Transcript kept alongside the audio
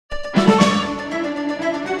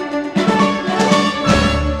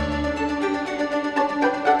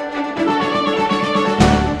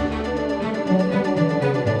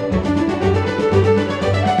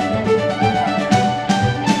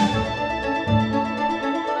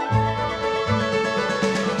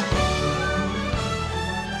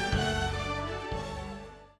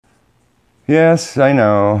Yes, I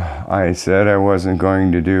know. I said I wasn't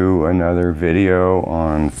going to do another video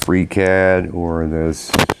on Freecad or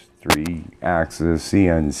this 3-axis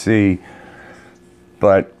CNC,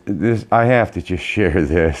 but I have to just share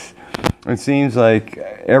this. It seems like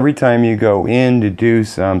every time you go in to do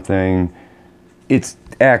something, it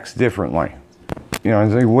acts differently. You know,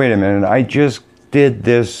 it's like, wait a minute, I just did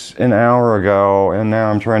this an hour ago, and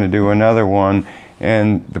now I'm trying to do another one,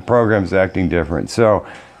 and the program's acting different. So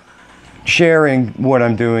sharing what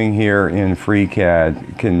I'm doing here in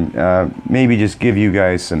Freecad can maybe just give you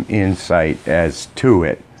guys some insight as to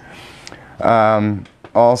it.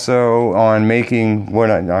 Also on making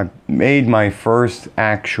what I made my first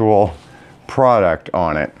actual product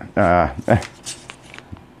on it.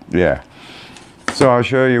 Yeah. So I'll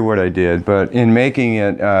show you what I did, but in making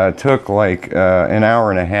it took like an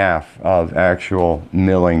hour and a half of actual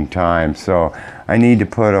milling time. So I need to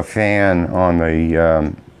put a fan on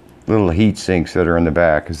the little heat sinks that are in the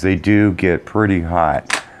back, because they do get pretty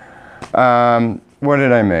hot. What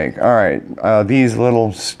did I make? All right, these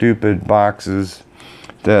little stupid boxes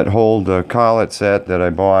that hold the collet set that I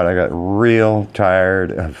bought, I got real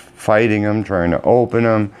tired of fighting them, trying to open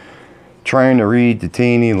them, trying to read the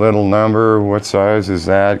teeny little number. What size is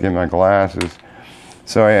that? Get my glasses.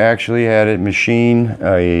 So I actually had it machine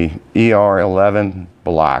a ER11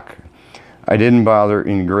 block. I didn't bother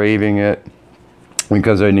engraving it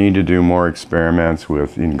because I need to do more experiments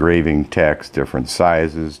with engraving text, different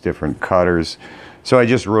sizes, different cutters. So I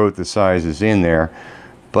just wrote the sizes in there,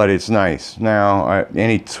 but it's nice. Now,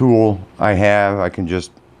 any tool I have, I can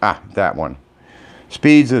just, that one.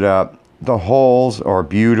 Speeds it up. The holes are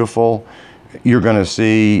beautiful. You're gonna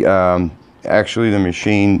see actually the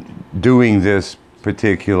machine doing this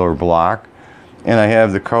particular block. And I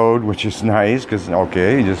have the code, which is nice, because,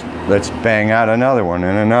 okay, just let's bang out another one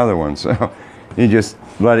and another one. So you just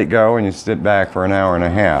let it go and you sit back for an hour and a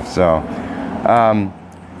half. So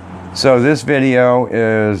this video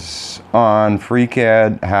is on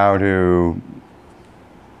Freecad, how to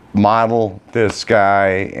model this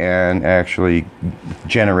guy and actually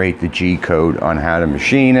generate the G code on how to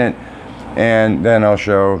machine it, and then I'll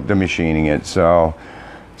show the machining it. So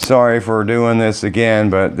sorry for doing this again,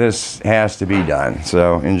 but this has to be done,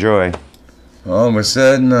 so enjoy. All of a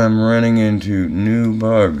sudden I'm running into new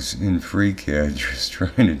bugs in Freecad just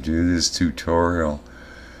trying to do this tutorial.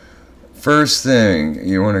 First thing,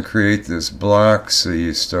 you want to create this block, so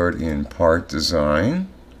you start in part design.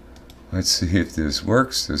 Let's see if this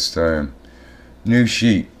works this time. New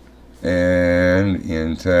sheet, and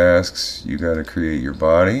in tasks you got to create your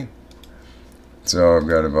body. So I've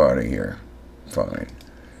got a body here. Fine.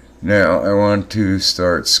 Now I want to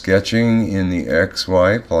start sketching in the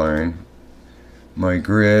XY plane. My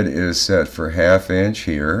grid is set for 1/2 inch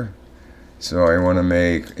here. So I want to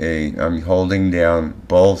make I'm holding down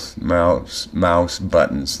both mouse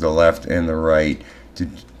buttons, the left and the right, to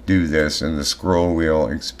do this, and the scroll wheel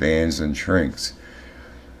expands and shrinks.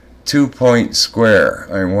 2-point square.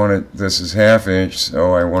 I want it, this is 1/2 inch,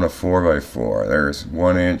 so I want a 4x4. There's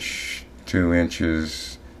 1 inch, 2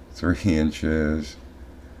 inches, 3 inches.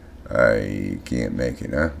 I can't make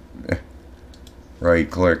it, huh?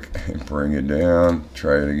 Right click and bring it down.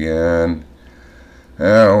 Try it again.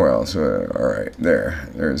 Oh well, so alright,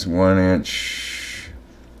 there's 1 inch,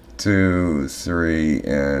 2, 3,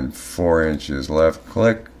 and 4 inches. Left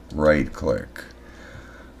click, right click.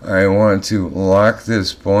 I want to lock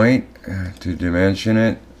this point to dimension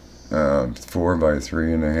it. 4 by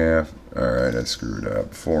 3.5. Alright, I screwed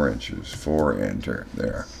up. 4 inches. 4, enter.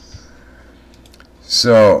 There.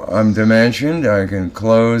 So I'm dimensioned. I can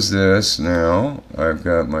close this now. I've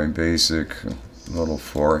got my basic little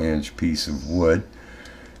 4-inch piece of wood.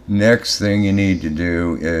 Next thing you need to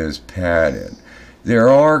do is pad it. There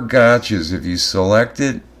are gotchas. If you select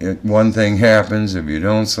it, one thing happens. If you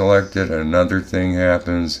don't select it, another thing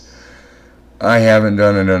happens. I haven't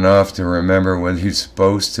done it enough to remember whether you're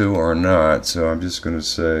supposed to or not, so I'm just going to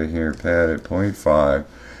say here, pad it 0.5.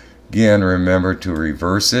 Again, remember to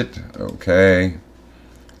reverse it. Okay.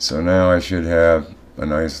 So now I should have a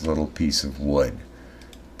nice little piece of wood.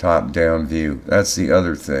 Top-down view. That's the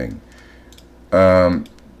other thing.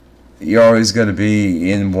 You always got to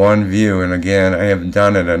be in one view, and again, I haven't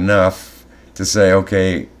done it enough to say,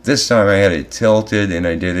 okay, this time I had it tilted and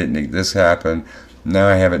I did it and this happened. Now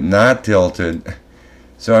I have it not tilted,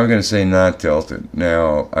 so I'm going to say not tilted.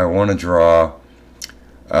 Now I want to draw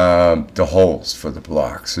the holes for the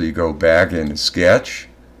block. So you go back into sketch,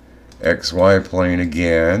 XY plane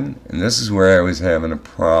again, and this is where I was having a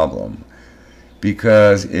problem,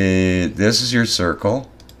 because this is your circle,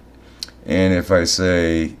 and if I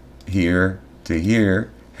say here to here,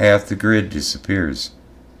 half the grid disappears.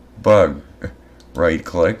 Bug. Right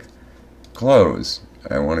click, close.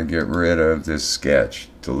 I want to get rid of this sketch.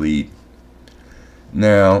 Delete.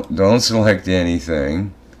 Now, don't select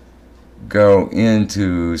anything. Go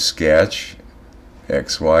into sketch,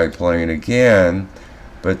 XY plane again,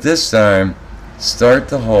 but this time start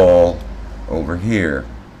the hole over here.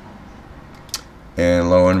 And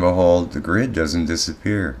lo and behold, the grid doesn't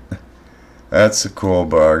disappear. That's a cool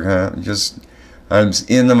bug, huh? I'm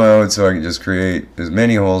in the mode so I can just create as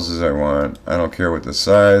many holes as I want. I don't care what the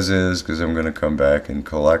size is because I'm going to come back and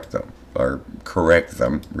collect them or correct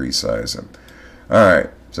them, resize them. Alright,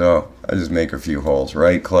 so I just make a few holes.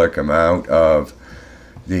 Right click, I'm out of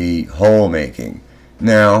the hole making.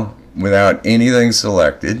 Now, without anything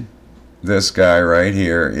selected, this guy right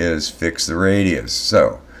here is fix the radius.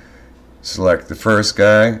 So, select the first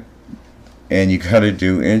guy and you got to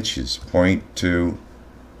do inches, 0.2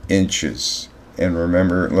 inches. And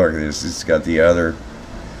remember, look at this, it's got the other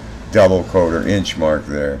double quote or inch mark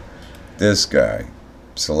there. This guy,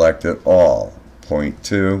 select it all,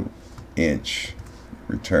 0.2 inch,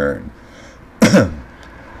 return.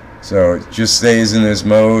 So it just stays in this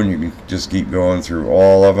mode, and you can just keep going through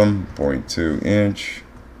all of them, 0.2 inch.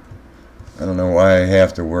 I don't know why I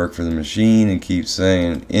have to work for the machine and keep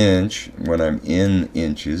saying inch when I'm in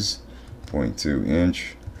inches, 0.2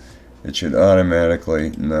 inch. It should automatically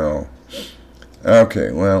know.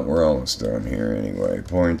 Okay, well, we're almost done here anyway.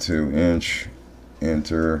 0.2 inch,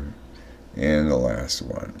 enter, and the last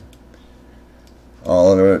one.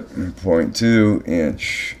 All of it, 0.2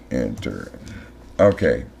 inch, enter.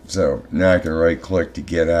 Okay, so now I can right click to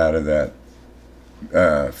get out of that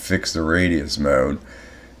fix the radius mode.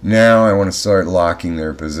 Now I want to start locking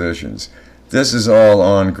their positions. This is all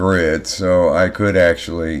on grid, so I could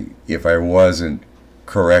actually, if I wasn't,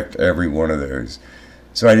 correct every one of those.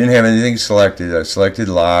 So I didn't have anything selected. I selected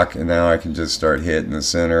lock, and now I can just start hitting the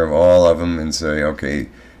center of all of them and say, okay,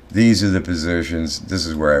 these are the positions. This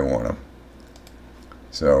is where I want them.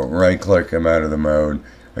 So right click, I'm out of the mode.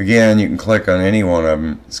 Again, you can click on any one of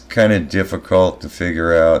them. It's kind of difficult to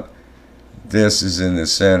figure out. This is in the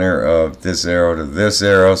center of this arrow to this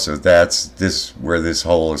arrow, so that's this where this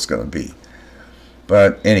hole is going to be.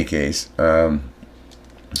 But in any case,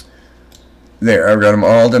 there, I've got them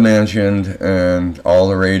all dimensioned and all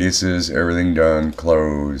the radiuses, everything done,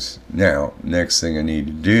 close. Now, next thing I need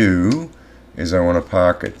to do is I want to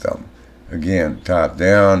pocket them. Again, top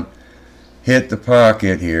down, hit the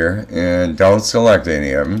pocket here, and don't select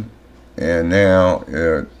any of them. And now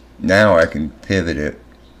I can pivot it.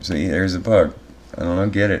 See, there's a bug. I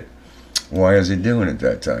don't get it. Why is it doing it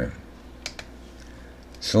that time?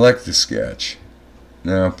 Select the sketch.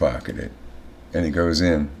 Now pocket it. And it goes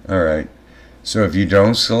in. Alright. So if you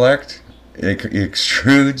don't select, it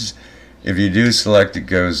extrudes. If you do select, it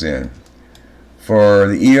goes in. For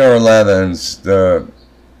the ER11s, the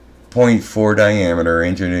 0.4 diameter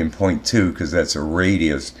entered in 0.2 because that's a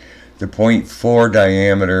radius. The 0.4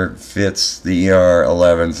 diameter fits the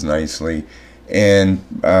ER11s nicely, and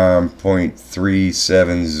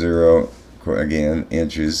 0.370 again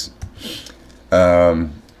inches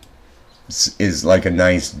is like a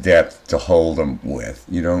nice depth to hold them with.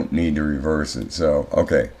 You don't need to reverse it. So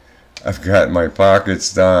okay, I've got my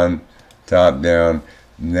pockets done, top down.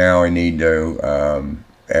 Now I need to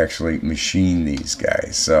actually machine these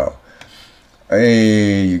guys. So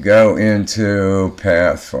hey, you go into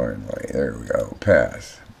path finally. There we go,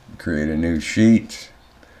 path. Create a new sheet.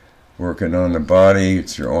 Working on the body,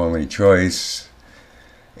 it's your only choice.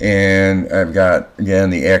 And I've got, again,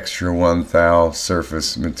 the extra 1 thou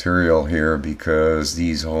surface material here because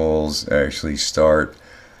these holes actually start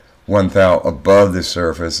 1 thou above the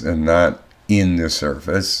surface and not in the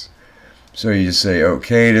surface. So you just say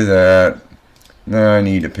okay to that. Now I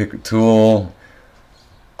need to pick a tool.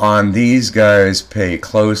 On these guys, pay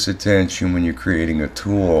close attention when you're creating a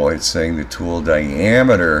tool. It's saying the tool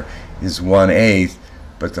diameter is 1/8,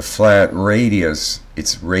 but the flat radius,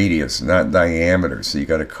 it's radius, not diameter, so you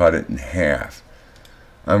got to cut it in half.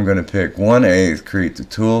 I'm going to pick 1/8, create the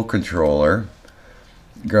tool controller,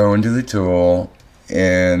 go into the tool,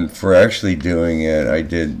 and for actually doing it, I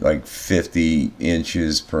did like 50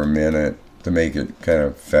 inches per minute to make it kind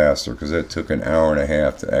of faster, because it took an hour and a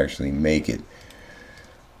half to actually make it.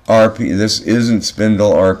 This isn't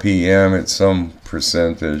spindle RPM, it's some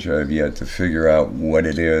percentage. I've yet to figure out what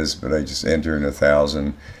it is, but I just enter in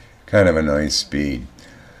 1,000, kind of a nice speed.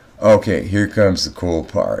 Okay, here comes the cool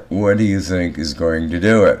part. What do you think is going to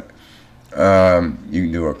do it? You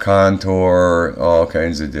can do a contour, all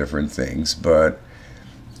kinds of different things, but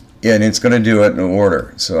yeah, and it's going to do it in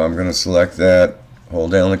order. So I'm going to select that,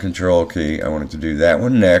 hold down the control key. I want it to do that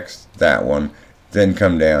one next, that one, then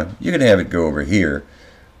come down. You can have it go over here,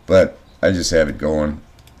 but I just have it going.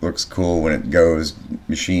 Looks cool when it goes,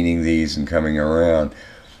 machining these and coming around.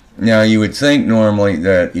 Now you would think normally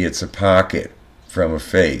that it's a pocket from a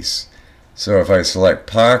face. So if I select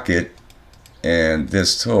pocket and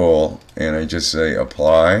this tool and I just say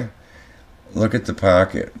apply, look at the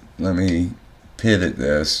pocket. Let me pivot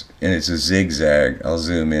this, and it's a zigzag. I'll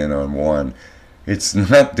zoom in on one. It's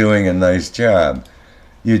not doing a nice job.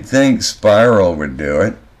 You'd think spiral would do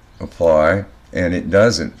it, apply, and it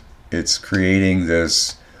doesn't. It's creating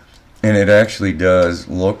this, and it actually does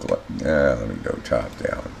look like, let me go top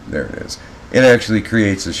down. There it is. It actually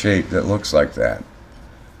creates a shape that looks like that.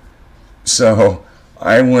 So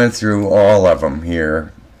I went through all of them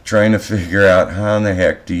here trying to figure out how in the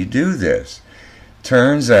heck do you do this.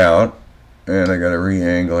 Turns out, and I got to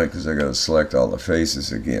re-angle it because I got to select all the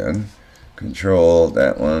faces again. Control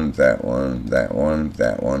that one, that one, that one,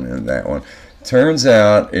 that one, and that one. Turns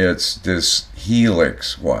out it's this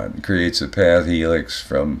helix one. It creates a path helix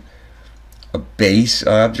from a base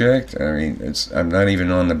object. I mean, I'm not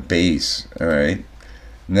even on the base. All right.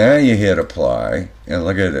 Now you hit apply, and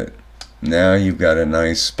look at it. Now you've got a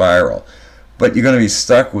nice spiral, but you're going to be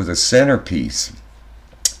stuck with a centerpiece.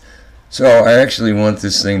 So I actually want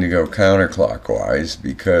this thing to go counterclockwise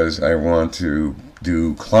because I want to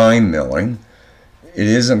do climb milling. It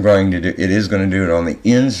is going to do it on the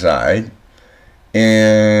inside,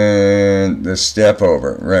 and the step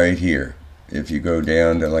over right here. If you go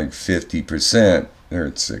down to like 50%, there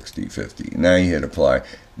it's 60, 50. Now you hit apply.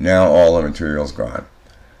 Now all the material's gone.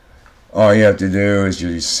 All you have to do is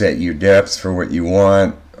you set your depth for what you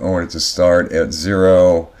want. I want it to start at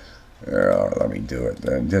 0. Let me do it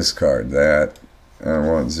then. Discard that. I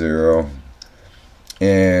want 0.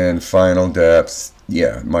 And final depth,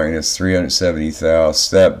 yeah, minus 370 thou.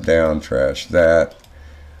 Step down, trash that.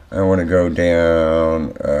 I want to go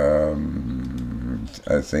down.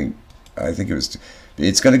 I think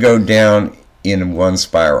it's going to go down in one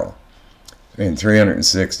spiral. And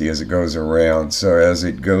 360 as it goes around. So as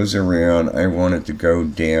it goes around, I want it to go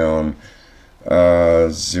down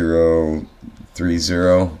 0,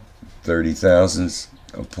 30, 30 thousandths.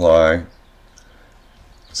 Apply.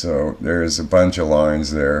 So there's a bunch of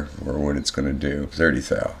lines there for what it's going to do. 30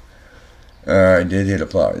 thou. I did hit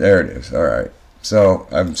apply. There it is. All right. So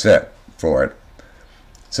I'm set for it.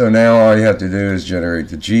 So now all you have to do is generate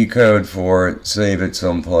the G code for it, save it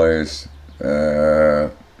someplace.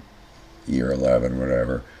 Year 11,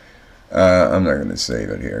 whatever. I'm not going to save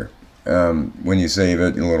it here. When you save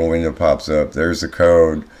it, a little window pops up. There's the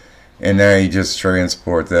code. And now you just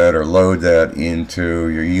transport that or load that into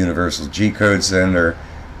your universal G-code sender,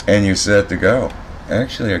 and you're set to go.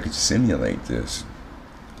 Actually, I could simulate this.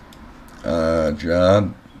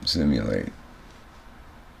 Job, simulate.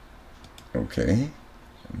 Okay.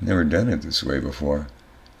 I've never done it this way before.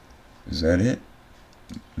 Is that it?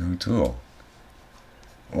 No tool.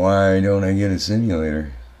 Why don't I get a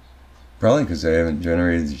simulator? Probably because I haven't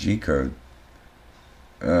generated the G-code.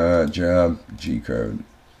 Job, G-code.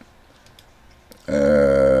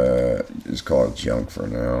 Just call it junk for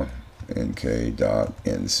now.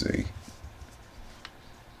 nk.nc.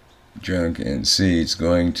 Junk NC. It's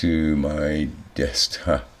going to my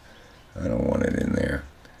desktop. I don't want it in there.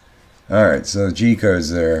 Alright, so the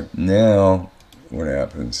G-code's there. Now, what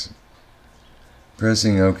happens?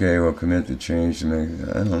 Pressing OK will commit the change to make.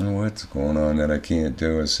 I don't know what's going on that I can't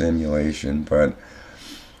do a simulation, but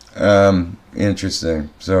interesting.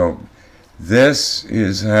 So this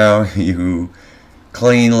is how you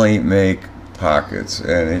cleanly make pockets,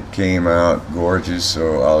 and it came out gorgeous,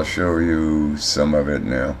 so I'll show you some of it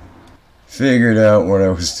now. Figured out what I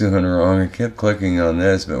was doing wrong. I kept clicking on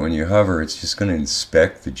this, but when you hover, it's just going to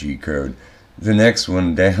inspect the G-code. The next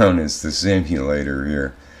one down is the simulator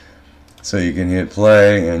here. So you can hit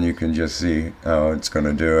play, and you can just see how it's going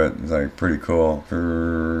to do it. It's like pretty cool.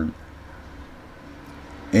 And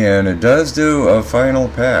it does do a final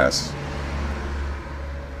pass.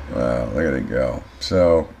 Wow, look at it go.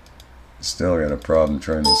 So, still got a problem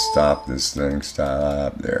trying to stop this thing.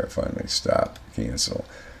 Stop. There, finally stop. Cancel.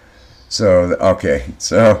 So, okay.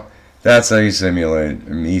 So, that's how you simulate.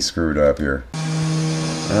 Me screwed up here.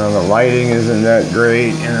 The lighting isn't that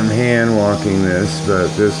great, and I'm hand walking this, but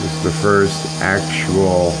this is the first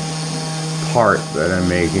actual part that I'm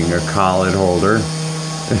making, a collet holder.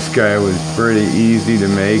 This guy was pretty easy to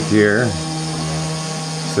make here.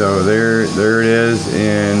 So there it is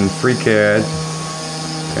in Freecad,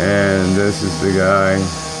 and this is the guy.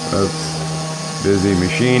 Oops, busy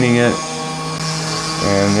machining it,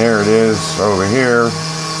 and there it is over here.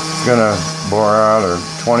 It's gonna bore out or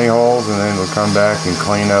 20 holes, and then it'll come back and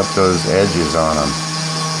clean up those edges on them.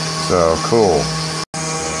 So cool.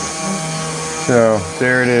 So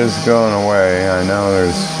there it is going away. I know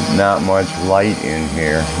there's not much light in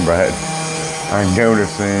here, but I'm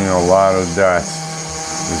noticing a lot of dust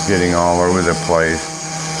is getting all over the place.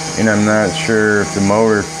 And I'm not sure if the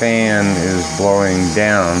motor fan is blowing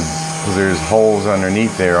down, because there's holes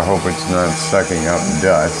underneath there. I hope it's not sucking up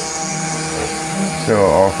dust. So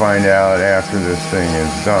I'll find out after this thing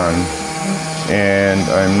is done. And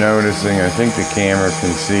I'm noticing, I think the camera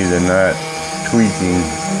can see the nut tweaking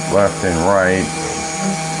left and right.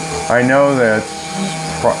 I know that's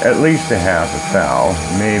at least a half a thou,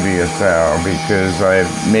 maybe a thou, because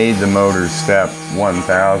I've made the motor step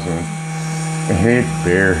 1000. It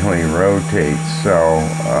barely rotates, so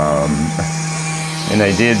and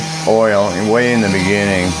I did oil way in the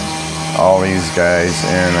beginning all these guys,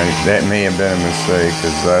 and that may have been a mistake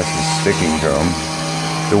because dust is sticking to them.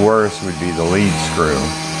 The worst would be the lead screw.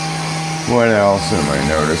 What else am I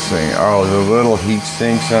noticing? Oh, the little heat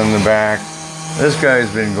sinks on the back. This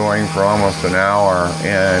guy's been going for almost an hour,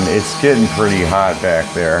 and it's getting pretty hot back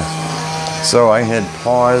there. So I had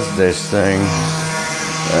paused this thing.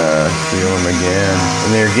 Feel them again, and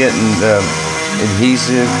they're getting the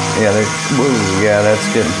adhesive. Yeah, that's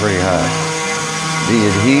getting pretty hot. The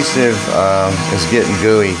adhesive is getting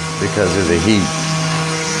gooey because of the heat,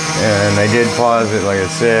 and I did pause it, like I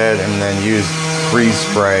said, and then use freeze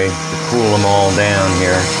spray to cool them all down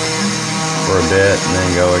here for a bit, and then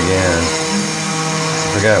go again. I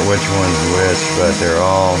forgot which one's which, but they're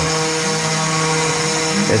all.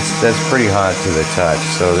 That's pretty hot to the touch,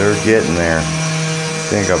 so they're getting there.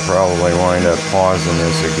 I think I'll probably wind up pausing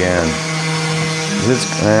this again.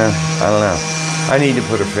 I don't know. I need to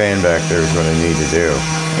put a fan back there is what I need to do.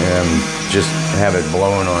 And just have it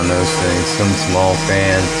blowing on those things. Some small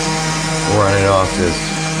fan, run it off this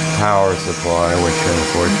power supply, which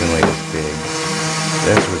unfortunately is big.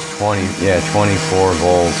 This was 24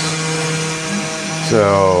 volts.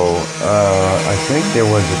 So, I think there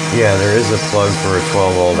is a plug for a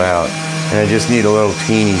 12 volt out. And I just need a little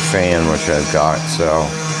teeny fan, which I've got. So,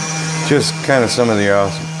 just kind of some of the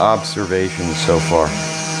observations so far.